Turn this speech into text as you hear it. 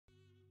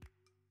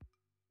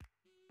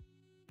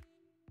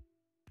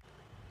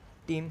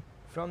team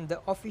from the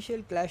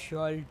official Clash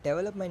Royale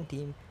development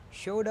team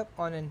showed up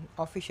on an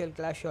official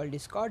Clash Royale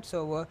Discord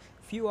server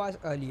few hours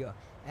earlier,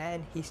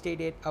 and he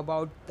stated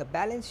about the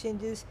balance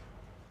changes,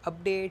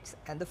 updates,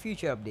 and the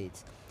future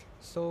updates.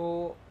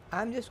 So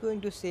I'm just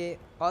going to say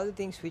all the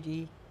things which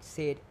he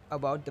said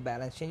about the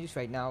balance changes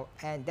right now,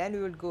 and then we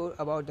will go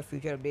about the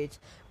future updates,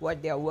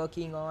 what they are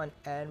working on,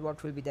 and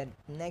what will be the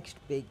next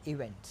big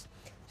events.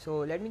 So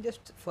let me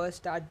just first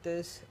start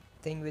this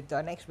thing with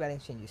the next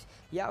balance changes.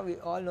 Yeah, we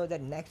all know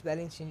that next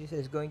balance changes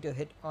is going to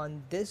hit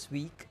on this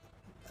week.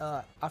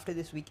 After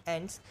this week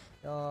ends,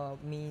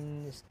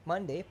 means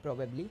Monday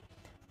probably,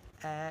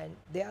 and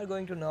they are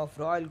going to nerf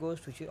Royal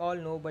Ghost, which we all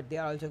know, but they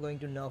are also going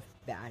to nerf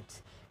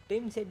bats.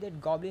 Tim said that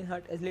Goblin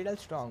Hut is little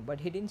strong, but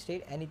he didn't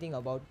state anything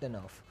about the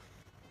nerf.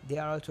 They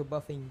are also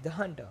buffing the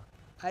Hunter.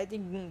 I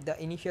think the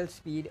initial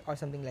speed or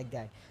something like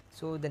that.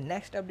 So the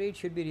next update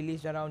should be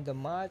released around the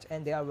March,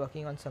 and they are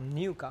working on some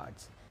new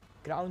cards.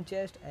 Crown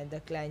chest and the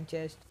clan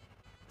chest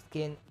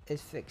skin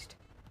is fixed.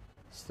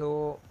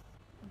 So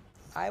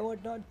I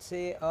would not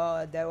say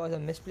there was a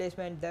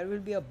misplacement. There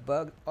will be a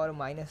bug or a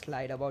minor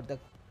slide about the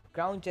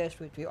crown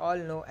chest, which we all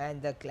know,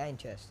 and the clan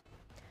chest.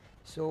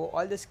 So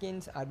all the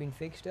skins are being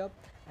fixed up,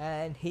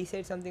 and he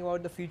said something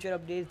about the future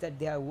updates that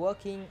they are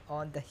working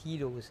on the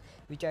heroes,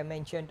 which I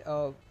mentioned,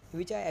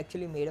 which I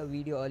actually made a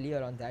video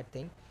earlier on that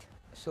thing.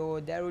 So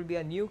there will be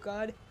a new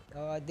card.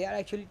 They are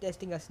actually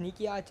testing a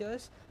sneaky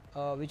archers,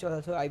 which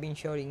also I've been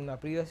showing in my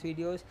previous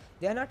videos.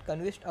 They are not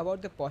convinced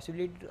about the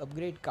possibility to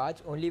upgrade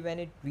cards only when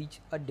it reach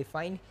a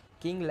defined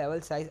king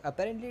level size.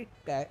 Apparently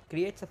it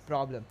creates a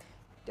problem.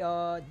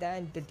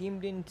 Then the team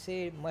didn't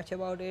say much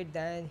about it.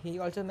 Then he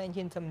also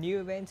mentioned some new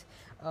events.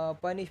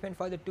 Punishment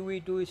for the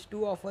 2v2 is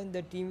too often.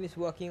 The team is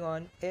working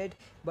on it,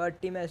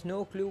 but team has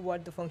no clue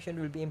what the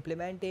function will be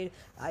implemented.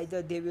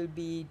 Either they will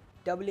be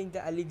doubling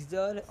the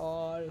elixir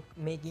or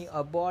making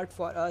a bot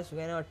for us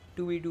when our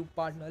 2v2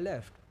 partner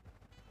left.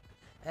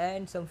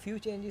 And some few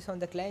changes on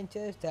the clan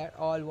chest, that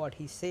all what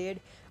he said.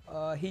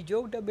 He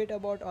joked a bit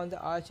about on the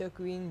archer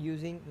queen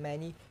using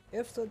many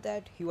if, so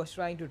that he was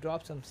trying to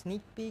drop some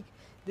sneak peek.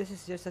 This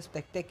is just a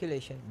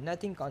speculation,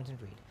 nothing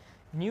concentrate.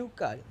 New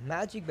card,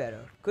 magic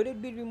barrier, could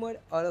it be rumored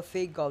or a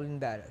fake goblin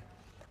barrier?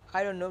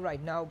 I don't know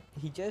right now.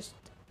 He just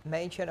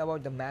mentioned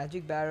about the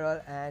magic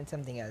barrel and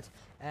something else,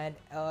 and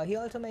he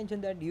also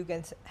mentioned that you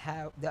can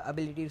have the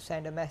ability to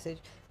send a message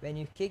when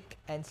you kick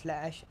and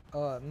slash,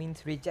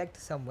 means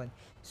reject someone.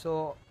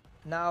 So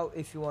now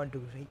if you want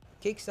to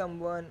kick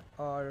someone,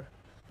 or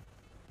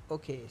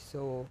okay,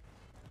 so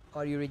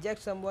or you reject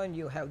someone,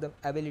 you have the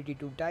ability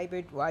to type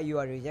it why you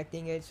are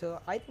rejecting it. So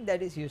I think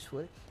that is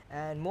useful,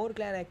 and more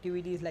clan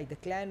activities like the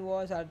clan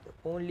wars are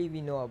the only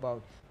we know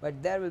about,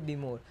 but there will be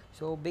more.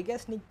 So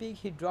biggest sneak peek,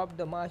 he dropped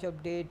the March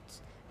updates.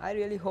 I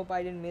really hope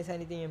I didn't miss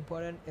anything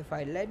important. If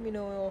I, let me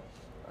know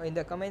in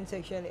the comment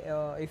section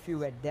if you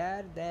were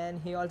there.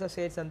 Then he also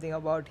said something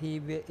about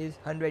is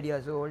 100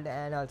 years old,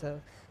 and also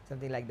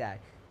something like that.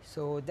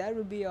 So there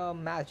will be a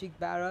magic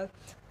barrel,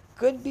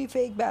 could be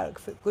fake barrel,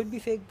 could be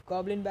fake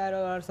goblin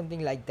barrel or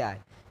something like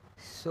that.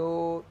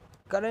 So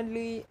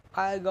currently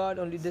I got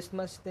only this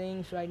much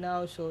things right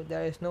now, so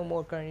there is no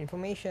more current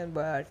information,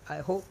 but I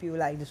hope you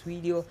like this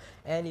video,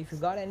 and if you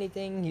got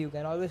anything you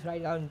can always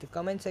write down in the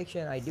comment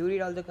section. I do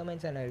read all the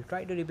comments, and I'll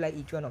try to reply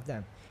each one of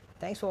them.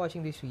 Thanks for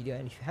watching this video,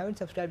 and if you haven't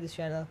subscribed this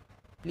channel,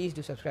 please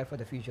do subscribe for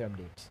the future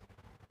updates.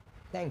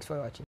 Thanks for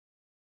watching.